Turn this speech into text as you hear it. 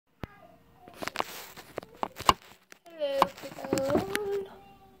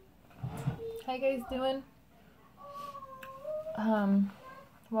How you guys doing?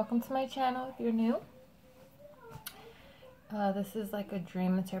 Welcome to my channel if you're new. This is like a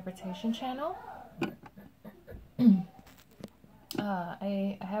dream interpretation channel.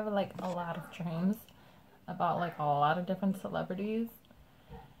 I have like a lot of dreams about like a lot of different celebrities,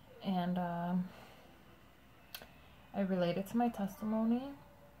 and I relate it to my testimony.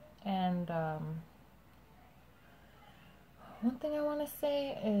 And one thing I want to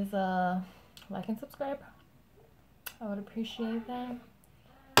say is like and subscribe. I would appreciate that.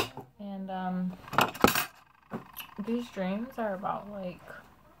 And these dreams are about like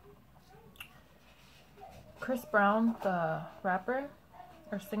Chris Brown, the rapper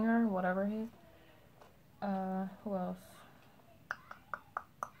or singer, whatever he is. Who else?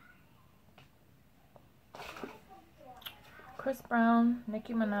 Chris Brown,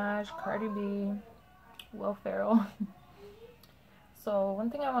 Nicki Minaj, Cardi B, Ferrel. So one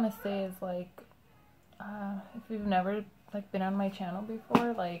thing I want to say is like, if you've never like been on my channel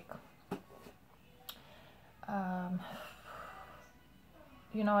before, like,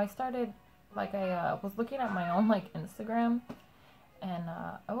 you know, I started like I was looking at my own like Instagram, and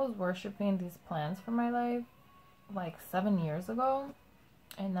I was worshiping these plans for my life like 7 years ago,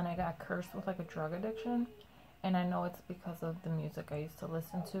 and then I got cursed with like a drug addiction. And I know it's because of the music I used to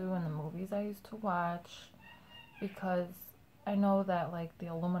listen to and the movies I used to watch, because I know that like the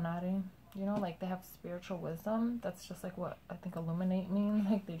Illuminati, you know, like they have spiritual wisdom. That's just like what I think illuminate means.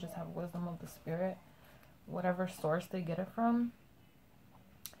 Like they just have wisdom of the spirit, whatever source they get it from.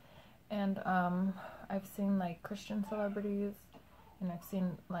 And I've seen like Christian celebrities, and I've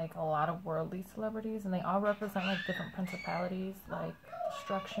seen like a lot of worldly celebrities, and they all represent like different principalities, like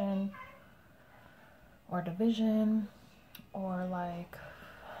destruction or division, or like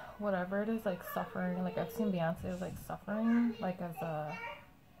whatever it is, like suffering. Like I've seen Beyonce as like suffering, like as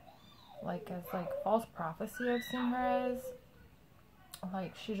false prophecy. I've seen her as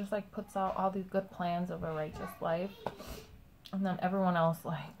like she just like puts out all these good plans of a righteous life, and then everyone else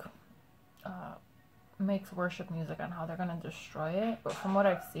like makes worship music on how they're gonna destroy it. But from what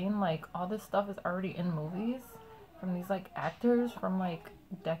I've seen, like all this stuff is already in movies from these like actors from like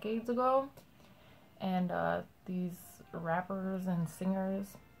decades ago. And these rappers and singers,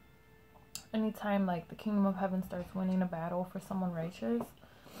 anytime like the kingdom of heaven starts winning a battle for someone righteous,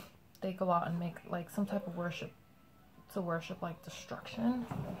 they go out and make like some type of worship to worship like destruction.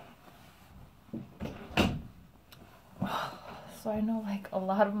 So I know like a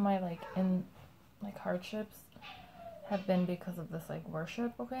lot of my like hardships have been because of this like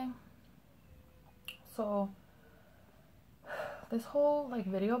worship. Okay, so this whole like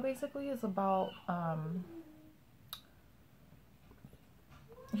video basically is about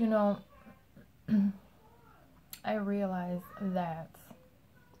you know, I realized that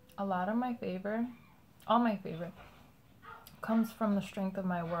a lot of my favor, all my favor, comes from the strength of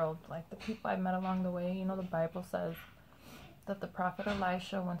my world. Like the people I met along the way. You know, the Bible says that the prophet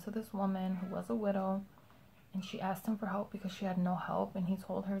Elisha went to this woman who was a widow, and she asked him for help because she had no help, and he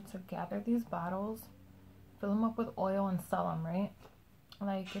told her to gather these bottles, fill them up with oil, and sell them, right?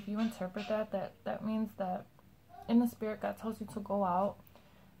 Like if you interpret that means that in the spirit God tells you to go out,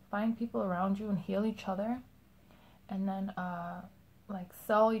 find people around you and heal each other, and then like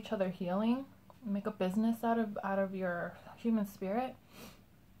sell each other healing, make a business out of your human spirit,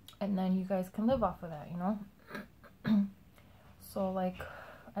 and then you guys can live off of that, you know. So like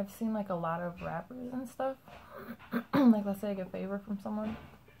I've seen like a lot of rappers and stuff like let's say I get a favor from someone,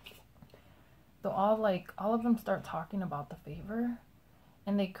 they'll all of them start talking about the favor,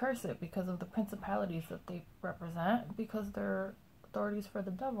 and they curse it because of the principalities that they represent, because they're authorities for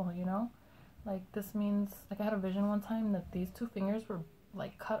the devil, you know. Like this means, like I had a vision one time that these two fingers were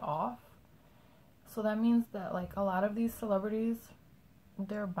like cut off. So that means that like a lot of these celebrities,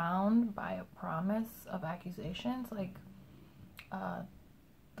 they're bound by a promise of accusations. Like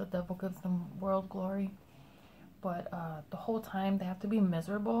the devil gives them world glory, but the whole time they have to be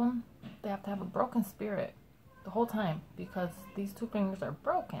miserable. They have to have a broken spirit the whole time, because these two fingers are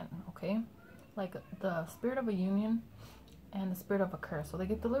broken. Okay, like the spirit of a union and the spirit of a curse. So they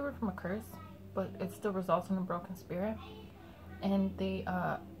get delivered from a curse, but it still results in a broken spirit. And they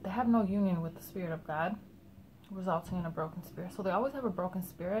have no union with the spirit of God, resulting in a broken spirit. So they always have a broken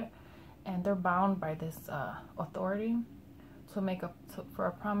spirit, and they're bound by this authority to make up for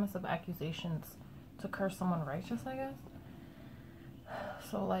a promise of accusations to curse someone righteous, I guess.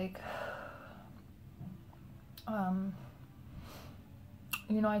 So like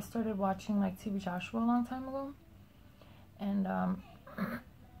you know, I started watching like TV Joshua a long time ago, and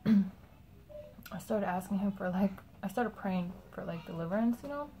I started asking him for like, I started praying for like deliverance, you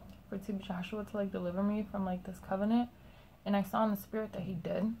know, for TB Joshua to like deliver me from like this covenant, and I saw in the spirit that he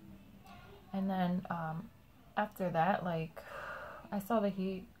did. And then after that, like, I saw that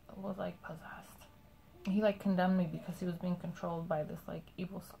he was like possessed. He like condemned me because he was being controlled by this like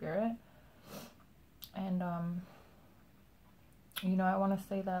evil spirit. And you know, I want to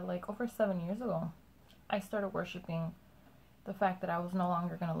say that like over 7 years ago, I started worshiping the fact that I was no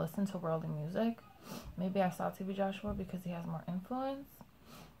longer going to listen to worldly music. Maybe I saw TB Joshua because he has more influence.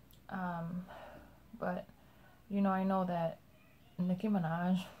 But, you know, I know that Nicki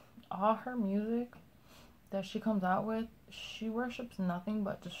Minaj, all her music that she comes out with, she worships nothing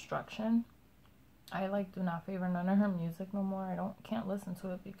but destruction. I like do not favor none of her music no more. I can't listen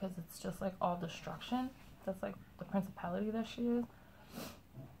to it because it's just like all destruction. That's like the principality that she is.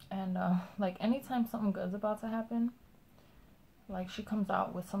 And like anytime something good's about to happen, like she comes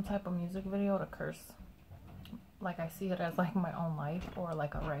out with some type of music video to curse. Like I see it as like my own life or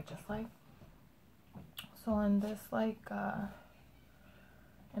like a righteous life. So in this like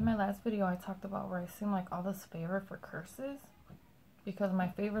in my last video I talked about where I seen like all this favor for curses, because my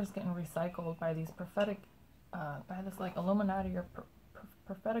favor is getting recycled by these prophetic by this like Illuminati or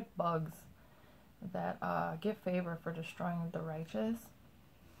prophetic bugs that get favor for destroying the righteous.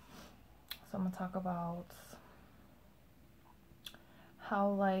 So I'm gonna talk about how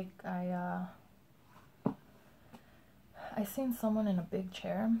like I seen someone in a big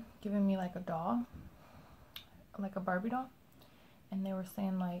chair giving me like a doll, like a Barbie doll, and they were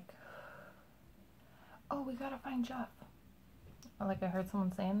saying like, oh, we gotta find Jeff. Like I heard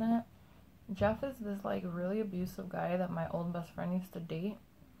someone saying that. Jeff is this like really abusive guy that my old best friend used to date.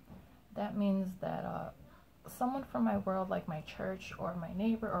 That means that someone from my world, like my church or my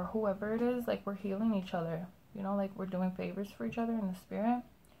neighbor or whoever it is, like we're healing each other, you know, like we're doing favors for each other in the spirit.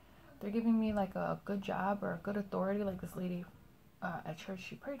 They're giving me like a good job or a good authority. Like this lady at church,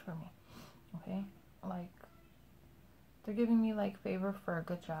 she prayed for me, okay? Like they're giving me like favor for a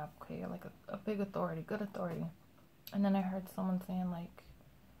good job, okay? Like a big authority, good authority. And then I heard someone saying like,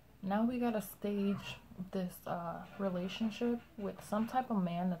 now we gotta stage this relationship with some type of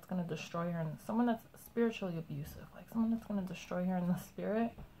man that's gonna destroy her, and someone that's spiritually abusive, like someone that's gonna destroy her in the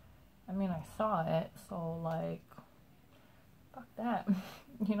spirit. I mean, I saw it, so like, fuck that.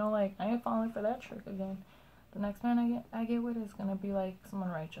 You know, like I ain't falling for that trick again. The next man I get with is gonna be like someone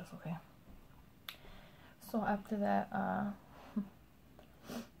righteous, okay? So after that,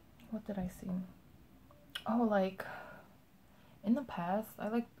 what did I see? Oh, like in the past, I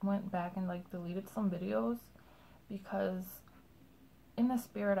like went back and like deleted some videos because in the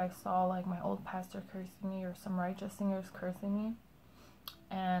spirit I saw like my old pastor cursing me or some righteous singers cursing me,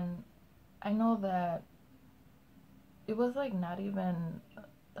 and I know that it was like not even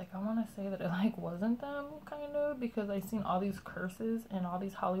like, I want to say that it like wasn't them, kind of, because I seen all these curses in all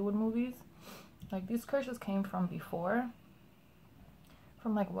these Hollywood movies. Like these curses came from before,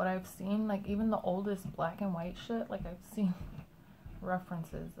 from like what I've seen, like even the oldest black and white shit, like I've seen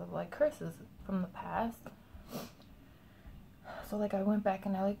references of like curses from the past. So like I went back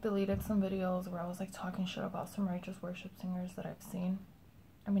and I like deleted some videos where I was like talking shit about some righteous worship singers that I've seen.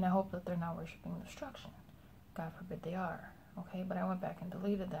 I mean, I hope that they're not worshiping destruction. God forbid they are, okay? But I went back and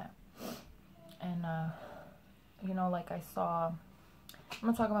deleted that. And you know, like I saw, I'm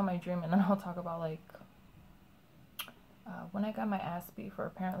gonna talk about my dream and then I'll talk about like when I got my ass beat for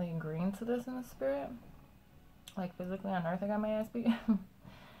apparently agreeing to this in the spirit. Like physically on earth I got my ass beat.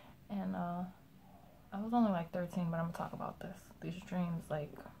 And I was only like 13, but I'm gonna talk about this. These dreams,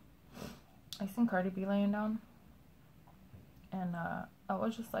 like I seen Cardi B laying down, and I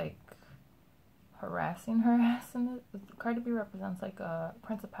was just like harassing her ass. And Cardi B represents like a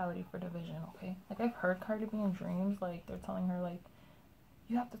principality for division, okay? Like I've heard Cardi B in dreams, like they're telling her like,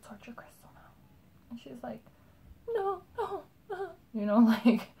 you have to torture Crystal now, and she's like, no, you know,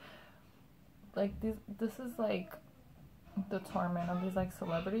 like this is like the torment of these like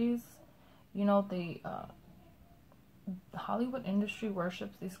celebrities. You know, the Hollywood industry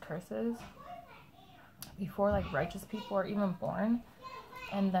worships these curses before like righteous people are even born,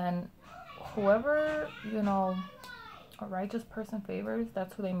 and then whoever, you know, a righteous person favors,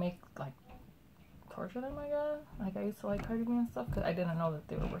 that's who they make like torture them, I guess. Like I used to like Cardi B and stuff because I didn't know that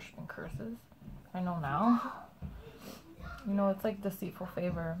they were worshiping curses. I know now. You know, it's like deceitful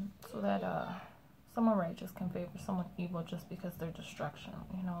favor, so that someone righteous can favor someone evil just because they're destruction.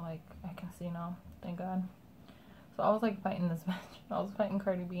 You know, like I can see now, thank God. So I was like fighting this bitch. I was fighting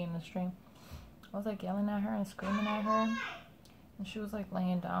Cardi B in the stream. I was like yelling at her and screaming at her, and she was like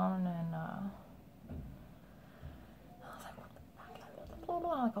laying down, and I was like, what the fuck?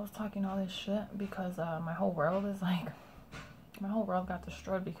 Like I was talking all this shit because my whole world is like my whole world got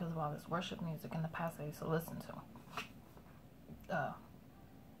destroyed because of all this worship music in the past I used to listen to.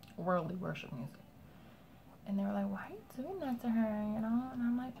 Worldly worship music. And they were like, why are you doing that to her, you know? And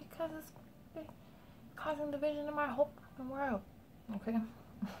I'm like, because it's causing division in my whole fucking world. Okay?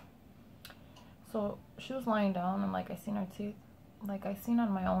 So she was lying down and like I seen her teeth. Like I seen on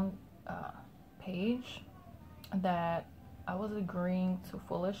my own page that I was agreeing to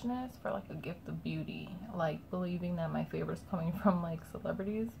foolishness for like a gift of beauty. Like believing that my favor is coming from like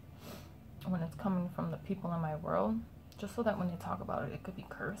celebrities when it's coming from the people in my world. Just so that when they talk about it, it could be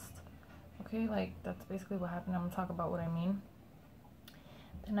cursed. Okay, like that's basically what happened. I'm gonna talk about what I mean.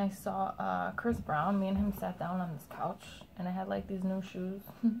 Then I saw Chris Brown. Me and him sat down on this couch, and I had like these new shoes,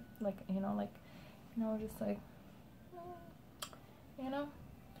 like just like,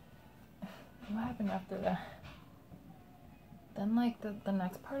 what happened after that? Then like the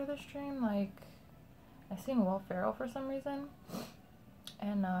next part of the stream, like I seen Ferrel for some reason,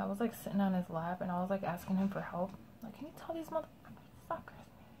 and I was like sitting on his lap, and I was like asking him for help. Like, can you tell these motherfuckers?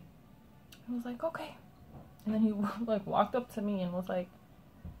 He was like, okay. And then he like walked up to me and was like,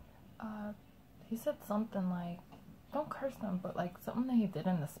 he said something like, don't curse them, but like something that he did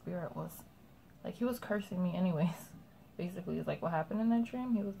in the spirit was like he was cursing me anyways. Basically, it's like what happened in that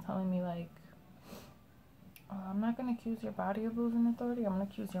dream. He was telling me like, I'm not gonna accuse your body of losing authority. I'm gonna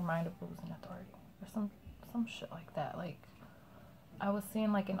accuse your mind of losing authority, or some shit like that. Like I was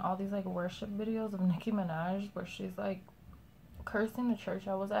seeing like in all these like worship videos of Nicki Minaj where she's like cursing the church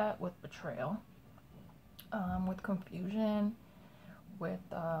I was at with betrayal, with confusion, with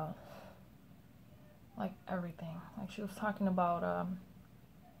like everything. Like she was talking about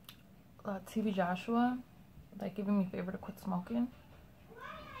TV Joshua, like giving me favor to quit smoking,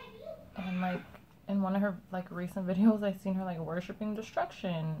 and like in one of her like recent videos I seen her like worshiping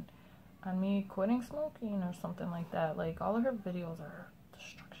destruction on me quitting smoking or something like that. Like all of her videos are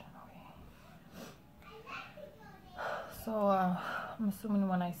destruction. Okay, so I'm assuming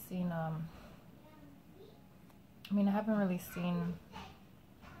when I seen I haven't really seen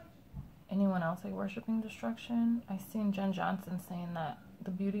anyone else like worshiping destruction. I seen Jen Johnson saying that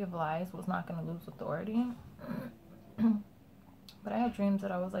the beauty of lies was not going to lose authority. But I had dreams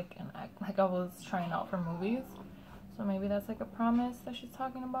that I was like I was trying out for movies. So maybe that's like a promise that she's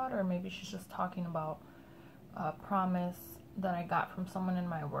talking about, or maybe she's just talking about a promise that I got from someone in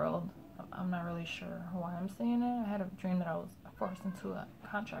my world. I'm not really sure why I'm saying it. I had a dream that I was forced into a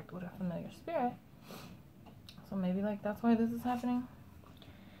contract with a familiar spirit. So maybe like that's why this is happening.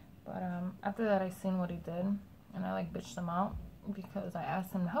 But after that I seen what he did, and I like bitched him out because I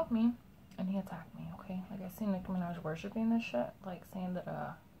asked him to help me and he attacked me. Okay, like I seen Nicki Minaj worshiping this shit, like saying that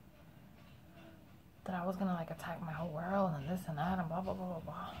that I was gonna like attack my whole world and this and that and blah blah blah blah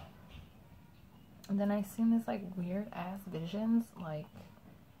blah. And then I seen this like weird ass visions like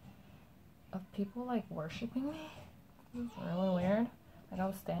of people like worshiping me. It was really weird. Like I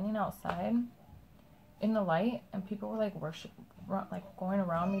was standing outside in the light and people were like like going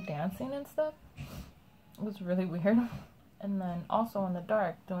around me dancing and stuff. It was really weird. And then also in the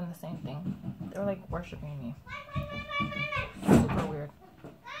dark doing the same thing. They were like worshiping me. Super weird.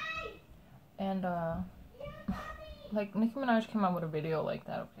 And like Nicki Minaj came out with a video like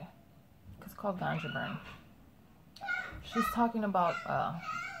that, okay? It's called Ganja Burn. She's talking about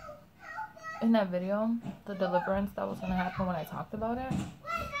in that video the deliverance that was gonna happen when I talked about it.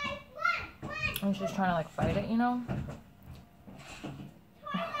 And she's trying to like fight it, you know?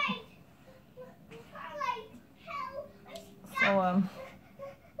 So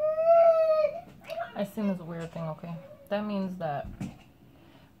I seen this weird thing, okay? That means that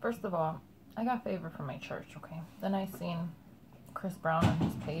first of all, I got favor from my church, okay? Then I seen Chris Brown on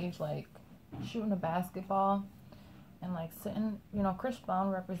his page like shooting a basketball and like sitting, you know, Chris Brown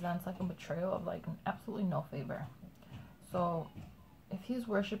represents like a betrayal of like absolutely no favor. So if he's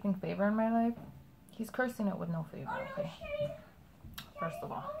worshiping favor in my life, he's cursing it with no favor, okay? First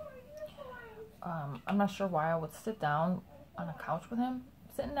of all, I'm not sure why I would sit down on a couch with him.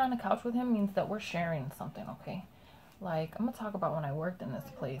 Sitting down on a couch with him means that we're sharing something, okay? Like, I'm gonna talk about when I worked in this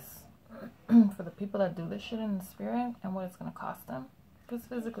place for the people that do this shit in the spirit and what it's gonna cost them. Because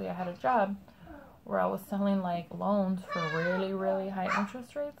physically I had a job where I was selling like loans for really, really high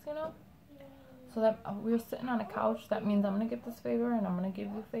interest rates, you know? So that we were sitting on a couch, that means I'm gonna get this favor and I'm gonna give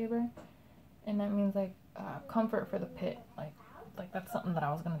you favor. And that means like comfort for the pit. Like that's something that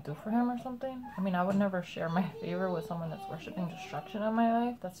I was gonna do for him or something. I mean, I would never share my favor with someone that's worshiping destruction in my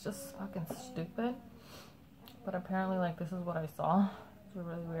life. That's just fucking stupid. But apparently, like, this is what I saw. It's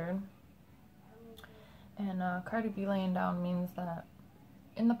really weird. And Cardi B laying down means that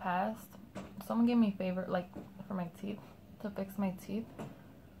in the past, someone gave me favor, like, for my teeth. to fix my teeth.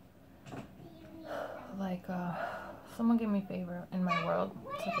 Like, someone gave me a favor in my world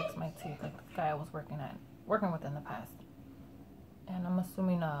to fix my teeth. Like, the guy I was working with in the past. And I'm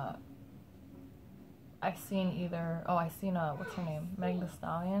assuming, I seen, what's her name? Meg Thee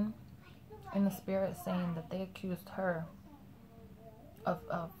Stallion in the spirit saying that they accused her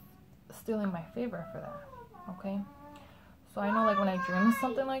of stealing my favor for that. Okay? So I know, like, when I dream of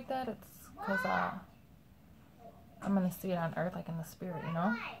something like that, it's because, I'm gonna see it on earth, like, in the spirit, you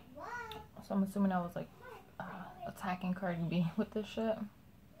know? So I'm assuming I was, like, attacking Cardi B with this shit.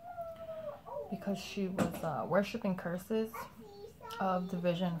 Because she was, worshipping curses of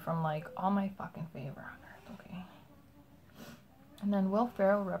division from, like, all my fucking favor on earth, okay? And then Will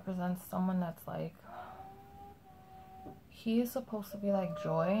Ferrell represents someone that's, like, he is supposed to be, like,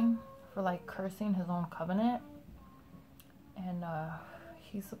 joy for, like, cursing his own covenant. And,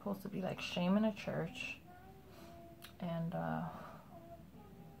 he's supposed to be, like, shame in a church. And,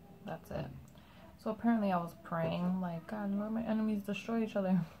 that's it. So apparently I was praying, like, God, Lord, my enemies destroy each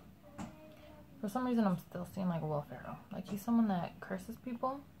other. For some reason, I'm still seeing, like, Will Ferrell. Like, he's someone that curses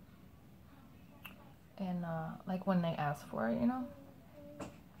people. And, like, when they ask for it, you know?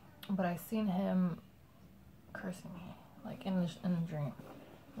 But I seen him cursing me, like, in a dream.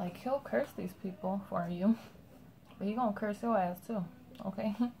 Like, he'll curse these people for you. But he gonna curse your ass, too.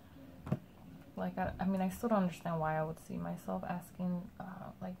 Okay? Like, I mean, I still don't understand why I would see myself asking,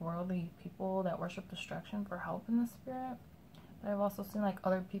 like, worldly people that worship destruction for help in the spirit. But I've also seen, like,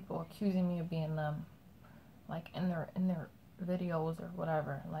 other people accusing me of being them, like, in their videos or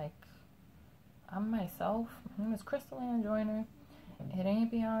whatever. Like, I'm myself. My name is Crystal Ann Joyner. It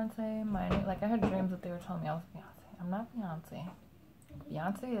ain't Beyonce. Like, I had dreams that they were telling me I was Beyonce. I'm not Beyonce.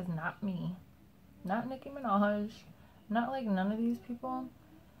 Beyonce is not me. Not Nicki Minaj. Not, like, none of these people.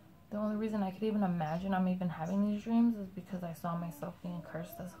 The only reason I could even imagine I'm even having these dreams is because I saw myself being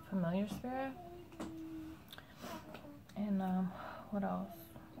cursed as a familiar spirit. And, what else?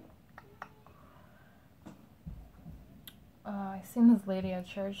 I seen this lady at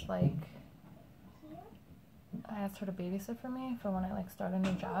church, like, I asked her to babysit for me for when I, like, start a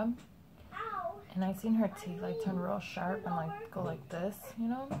new job. And I seen her teeth, like, turn real sharp and, like, go like this, you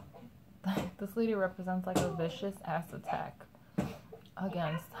know? Like, this lady represents, like, a vicious ass attack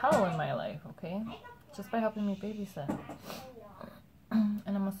against hell in my life, okay? Just by helping me babysit.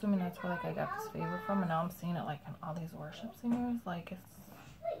 And I'm assuming that's where, like, I got this favor from, and now I'm seeing it, like, in all these worship singers. Like,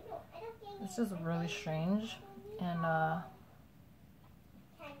 it's just really strange, and,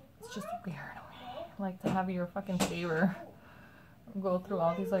 it's just weird. Like, to have your fucking favor go through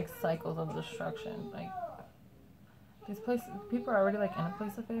all these, like, cycles of destruction. Like, these places, people are already, like, in a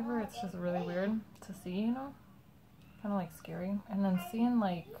place of favor. It's just really weird to see, you know? Kind of, like, scary. And then seeing,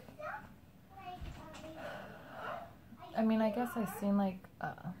 like, I mean, I guess I seen, like,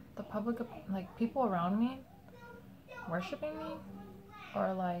 the public, like, people around me worshiping me,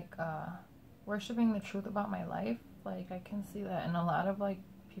 or, like, worshiping the truth about my life. Like, I can see that in a lot of, like,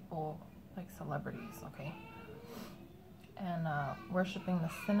 people, like, celebrities, okay? And, worshiping the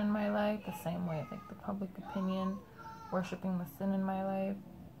sin in my life the same way, like, the public opinion, worshiping the sin in my life.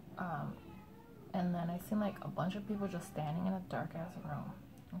 And then I seen, like, a bunch of people just standing in a dark-ass room,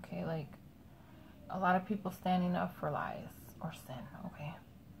 okay? Like, a lot of people standing up for lies or sin, okay?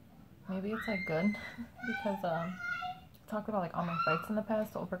 Maybe it's, like, good, because, I talked about, like, all my fights in the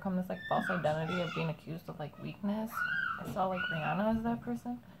past to overcome this, like, false identity of being accused of, like, weakness. I saw, like, Rihanna as that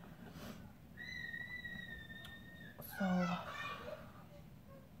person. So,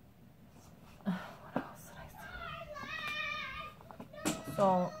 what else did I see?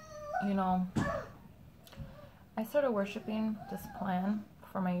 So, you know, I started worshiping this plan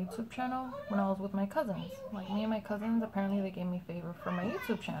for my YouTube channel when I was with my cousins. Like, me and my cousins, apparently they gave me favor for my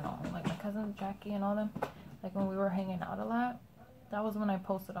YouTube channel. Like, my cousins, Jackie and all them, like, when we were hanging out a lot, that was when I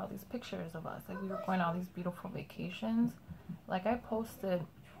posted all these pictures of us. Like, we were going on all these beautiful vacations. Like, I posted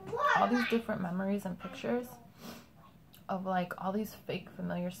all these different memories and pictures of, like, all these fake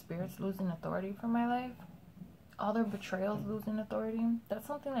familiar spirits losing authority from my life. All their betrayals losing authority. That's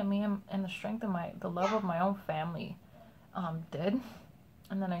something that me and the strength of the love of my own family did.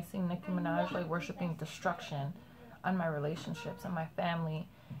 And then I see Nicki Minaj, like, worshiping destruction on my relationships and my family,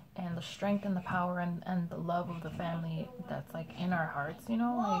 and the strength and the power and the love of the family that's, like, in our hearts, you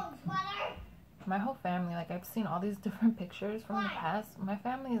know? Like, my whole family, like, I've seen all these different pictures from the past. My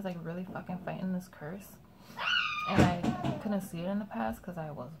family is, like, really fucking fighting this curse. And I couldn't see it in the past because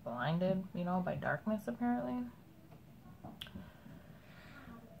I was blinded, you know, by darkness, apparently.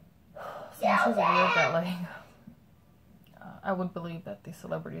 So it's just weird that, like, I would believe that these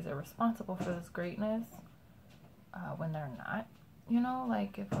celebrities are responsible for this greatness. when they're not. You know,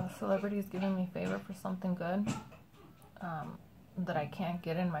 like if a celebrity is giving me favor for something good that I can't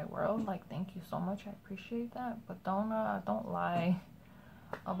get in my world, like thank you so much, I appreciate that. But don't lie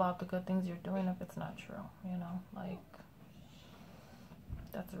about the good things you're doing if it's not true. You know, like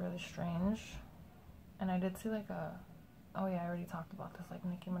that's really strange. And I did see like oh yeah, I already talked about this, like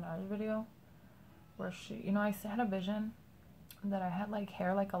Nicki Minaj video where she, you know, I had a vision that I had like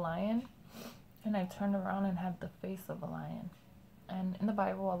hair like a lion, and I turned around and had the face of a lion. And in the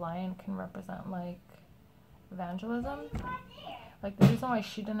Bible, a lion can represent like evangelism. Like the reason why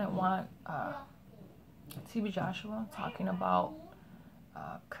she didn't want TB Joshua talking about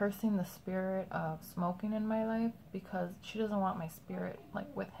cursing the spirit of smoking in my life, because she doesn't want my spirit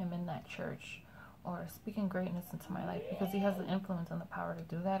like with him in that church or speaking greatness into my life, because he has the influence and the power to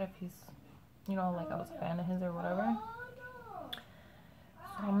do that if he's, you know, like I was a fan of his or whatever.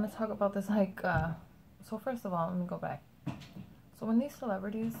 So I'm going to talk about this like, so first of all, let me go back. So when these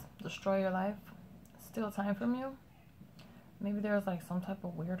celebrities destroy your life, steal time from you, maybe there's like some type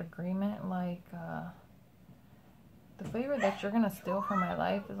of weird agreement, like the favor that you're going to steal from my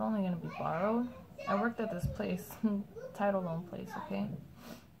life is only going to be borrowed. I worked at this place, title loan place, okay?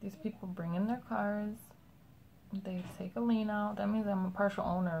 These people bring in their cars, they take a lien out. That means I'm a partial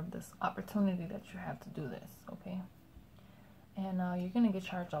owner of this opportunity that you have to do this, okay? And you're going to get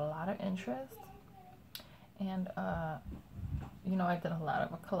charged a lot of interest. And, you know, I did a lot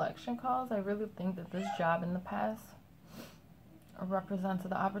of collection calls. I really think that this job in the past represents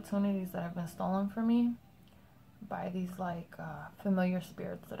the opportunities that have been stolen from me by these, like, familiar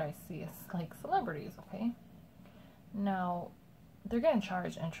spirits that I see as, like, celebrities, okay? Now, they're getting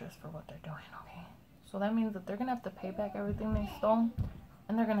charged interest for what they're doing, okay? So that means that they're going to have to pay back everything they stole,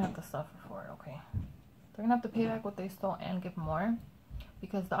 and they're going to have to suffer for it, okay? They're going to have to pay back what they stole and give more,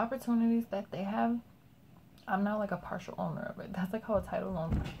 because the opportunities that they have, I'm not like a partial owner of it. That's like how a title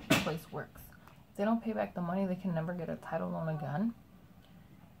loan place works. If they don't pay back the money, they can never get a title loan again,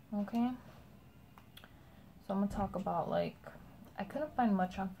 okay? So I'm going to talk about, like, I couldn't find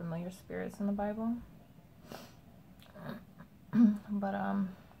much on familiar spirits in the Bible, but I'm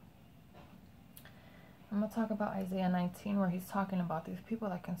going to talk about Isaiah 19, where he's talking about these people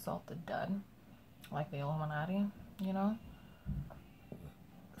that consult the dead, like the Illuminati, you know?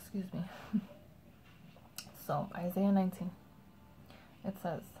 Excuse me. So, Isaiah 19, it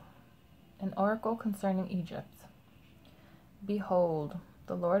says, an oracle concerning Egypt. Behold,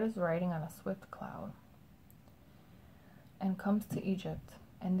 the Lord is riding on a swift cloud, and comes to Egypt,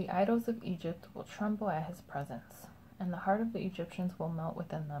 and the idols of Egypt will tremble at his presence, and the heart of the Egyptians will melt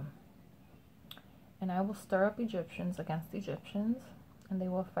within them. And I will stir up Egyptians against Egyptians, and they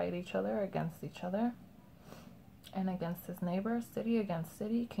will fight each other against each other, and against his neighbor, city against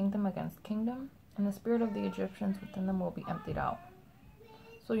city, kingdom against kingdom, and the spirit of the Egyptians within them will be emptied out.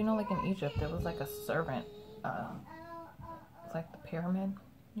 So, you know, like in Egypt, there was like a servant, it's like the pyramid,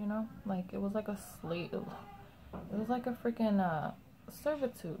 you know? Like, it was like a slave, it was like a freaking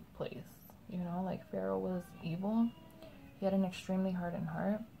servitude place, you know? Like, Ferrel was evil. He had an extremely hardened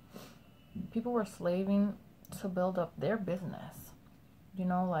heart. People were slaving to build up their business. You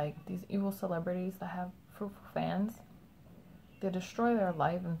know, like these evil celebrities that have fruitful fans, they destroy their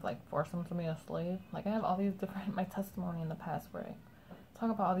life and like force them to be a slave. Like, I have all these different, my testimony in the past where I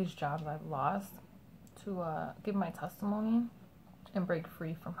talk about all these jobs I've lost to give my testimony and break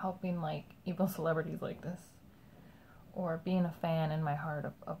free from helping like evil celebrities like this, or being a fan in my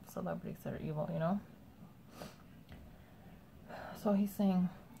heart of celebrities that are evil, you know? So he's saying,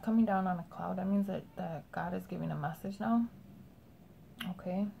 coming down on a cloud, that means that God is giving a message now,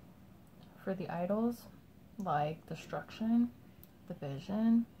 okay, for the idols, like destruction,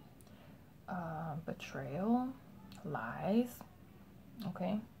 division, betrayal, lies,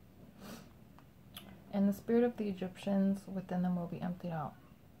 okay? And the spirit of the Egyptians within them will be emptied out.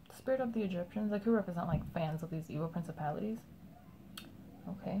 The spirit of the Egyptians, like, who represent like fans of these evil principalities,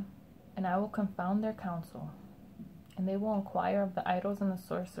 okay? And I will confound their counsel, and they will inquire of the idols and the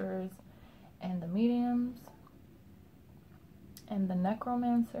sorcerers and the mediums and the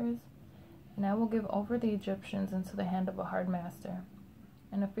necromancers, and I will give over the Egyptians into the hand of a hard master,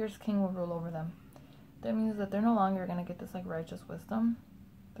 and a fierce king will rule over them. That means that they're no longer going to get this like righteous wisdom.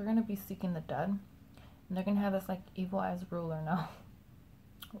 They're going to be seeking the dead, and they're going to have this like evil as ruler now.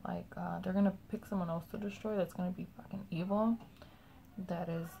 Like, they're going to pick someone else to destroy that's going to be fucking evil, that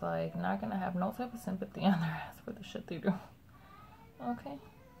is like not going to have no type of sympathy on their ass for the shit they do. Okay.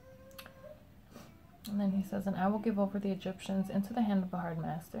 And then he says, and I will give over the Egyptians into the hand of a hard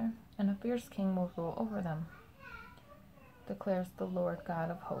master, and a fierce king will rule over them, declares the Lord God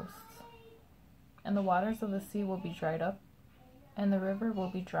of hosts. And the waters of the sea will be dried up, and the river will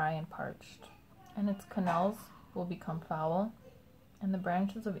be dry and parched, and its canals will become foul, and the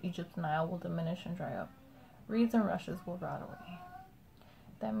branches of Egypt's Nile will diminish and dry up. Reeds and rushes will rot away.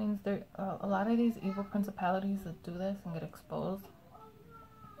 That means there a lot of these evil principalities that do this and get exposed,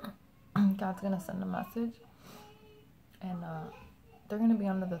 God's going to send a message, and they're going to be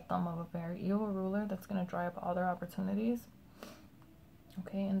under the thumb of a very evil ruler that's going to dry up all their opportunities.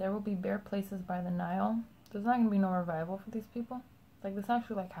 Okay, and there will be bare places by the Nile. There's not going to be no revival for these people. Like, this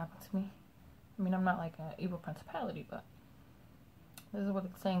actually, like, happened to me. I mean, I'm not, like, an evil principality, but this is what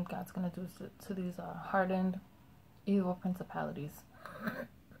it's saying God's going to do to these hardened, evil principalities.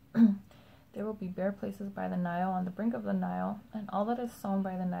 There will be bare places by the Nile, on the brink of the Nile, and all that is sown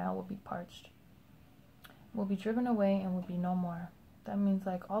by the Nile will be parched, will be driven away, and will be no more. That means,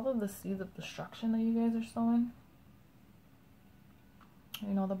 like, all of the seeds of destruction that you guys are sowing,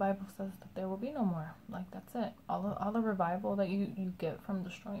 you know, the Bible says that there will be no more. Like, that's it. All the revival that you get from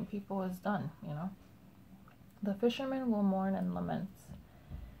destroying people is done, you know. The fishermen will mourn and lament.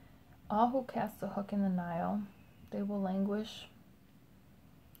 All who cast a hook in the Nile, they will languish,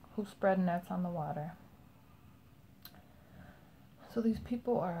 who spread nets on the water. So these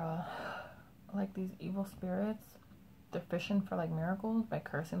people are like these evil spirits. They're fishing for, like, miracles by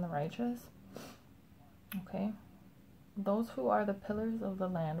cursing the righteous. Okay. Those who are the pillars of the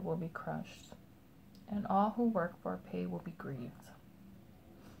land will be crushed, and all who work for pay will be grieved.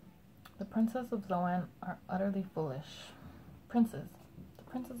 The princes of Zoan are utterly foolish. The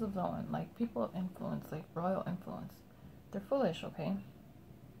princes of Zoan, like people of influence, like royal influence, they're foolish, okay?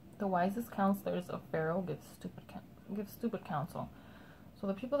 The wisest counselors of Ferrel give stupid counsel. So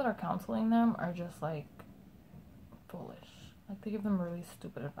the people that are counseling them are just, like, foolish. Like, they give them really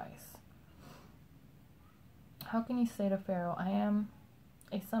stupid advice. How can you say to Pharaoh, I am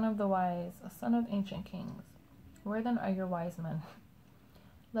a son of the wise, a son of ancient kings? Where then are your wise men?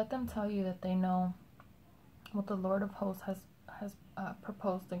 Let them tell you that they know what the Lord of hosts has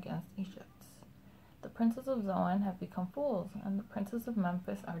proposed against Egypt. The princes of Zoan have become fools, and the princes of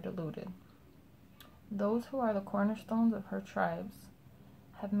Memphis are deluded. Those who are the cornerstones of her tribes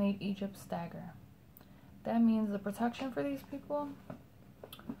have made Egypt stagger. That means the protection for these people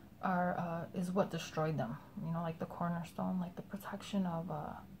is what destroyed them. You know, like the cornerstone, like the protection of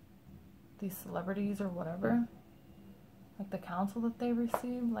these celebrities or whatever. Like the counsel that they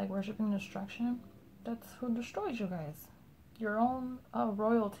received, like worshiping destruction. That's who destroyed you guys. Your own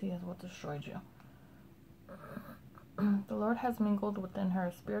royalty is what destroyed you. The Lord has mingled within her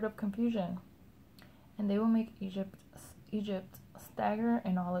a spirit of confusion, and they will make Egypt stagger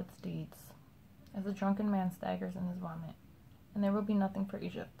in all its deeds, as a drunken man staggers in his vomit, and there will be nothing for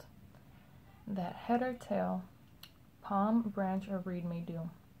Egypt that head or tail, palm, branch, or reed may do.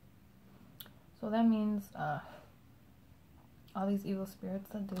 So that means all these evil spirits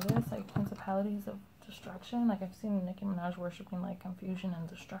that do this, like principalities of destruction, like I've seen Nicki Minaj worshiping, like, confusion and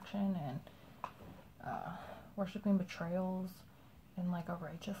destruction, and worshiping betrayals in, like, a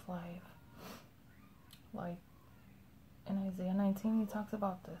righteous life. Like in Isaiah 19 he talks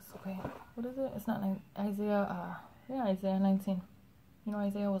about this. Okay, what is it? It's not Isaiah Isaiah 19. You know,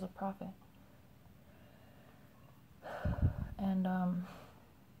 Isaiah was a prophet, and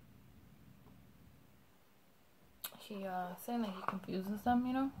he saying that he confuses them,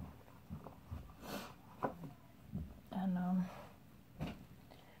 you know, and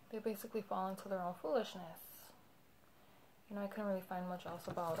they basically fall into their own foolishness. You know, I couldn't really find much else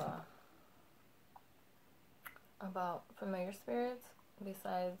about familiar spirits,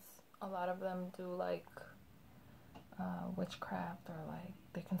 besides a lot of them do, like, witchcraft, or, like,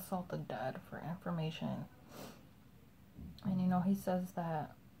 they consult the dead for information. And, you know, he says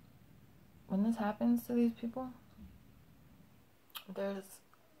that when this happens to these people, the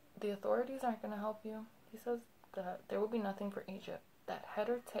authorities aren't going to help you. He says that there will be nothing for Egypt that head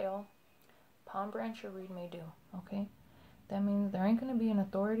or tail, palm branch, or reed may do. Okay, that means there ain't going to be an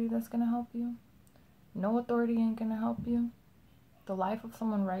authority that's going to help you. No authority ain't going to help you. The life of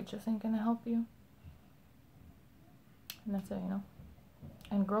someone righteous ain't going to help you. And that's it, you know.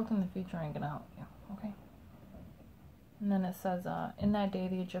 And growth in the future ain't going to help you. Okay. And then it says, in that day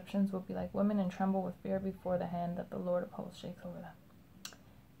the Egyptians will be like women and tremble with fear before the hand that the Lord of hosts shakes over them.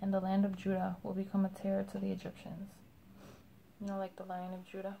 And the land of Judah will become a terror to the Egyptians. You know, like the Lion of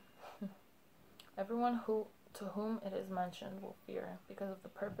Judah. Everyone to whom it is mentioned will fear, because of the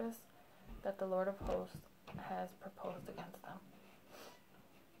purpose that the Lord of hosts has proposed against them.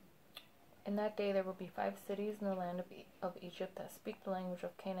 In that day there will be 5 cities in the land of Egypt that speak the language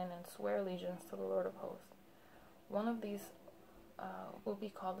of Canaan and swear allegiance to the Lord of hosts. One of these will be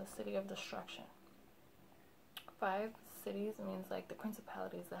called the City of Destruction, 5 cities means like the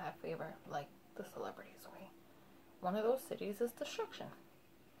principalities that have favor, like the celebrities, okay? One of those cities is destruction.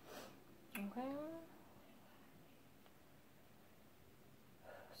 Okay?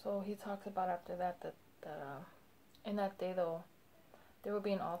 So he talks about after that in that day though, there will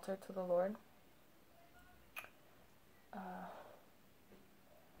be an altar to the Lord.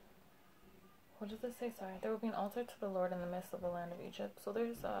 What does it say? Sorry. There will be an altar to the Lord in the midst of the land of Egypt. So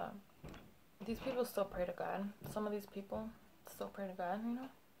there's these people still pray to God. Some of these people still pray to God, you know?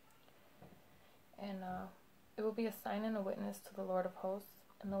 And it will be a sign and a witness to the Lord of hosts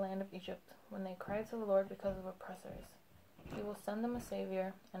in the land of Egypt when they cry to the Lord because of oppressors. He will send them a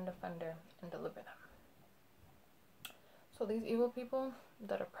savior and defender and deliver them. So these evil people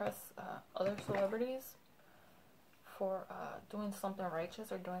that oppress other celebrities for doing something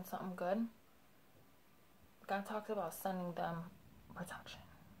righteous or doing something good, God talks about sending them protection.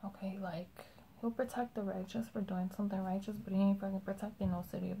 Okay, like he'll protect the righteous for doing something righteous, but he ain't fucking protecting no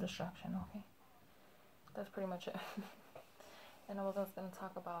city of destruction. Okay, that's pretty much it. And I was just gonna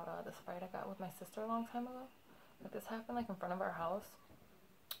talk about this fight I got with my sister a long time ago. Like this happened like in front of our house,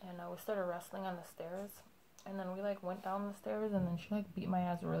 and we started wrestling on the stairs, and then we like went down the stairs, and then she like beat my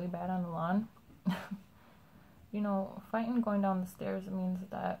ass really bad on the lawn. You know, fighting going down the stairs means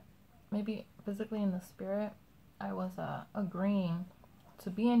that maybe physically in the spirit, I was agreeing to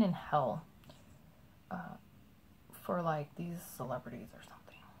being in hell for like these celebrities or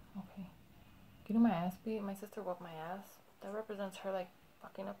something. Okay, getting my ass beat, my sister whooped my ass. That represents her like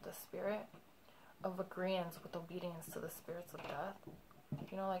fucking up the spirit of agreeance with obedience to the spirits of death.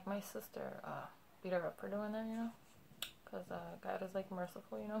 You know, like my sister beat her up for doing that, you know, because God is like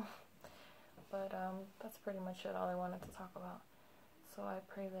merciful, you know. But that's pretty much it, all I wanted to talk about. So I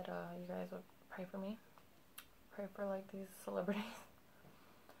pray that you guys would pray for me, pray for like these celebrities,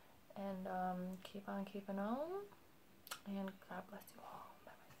 and keep on keeping on, and God bless you all.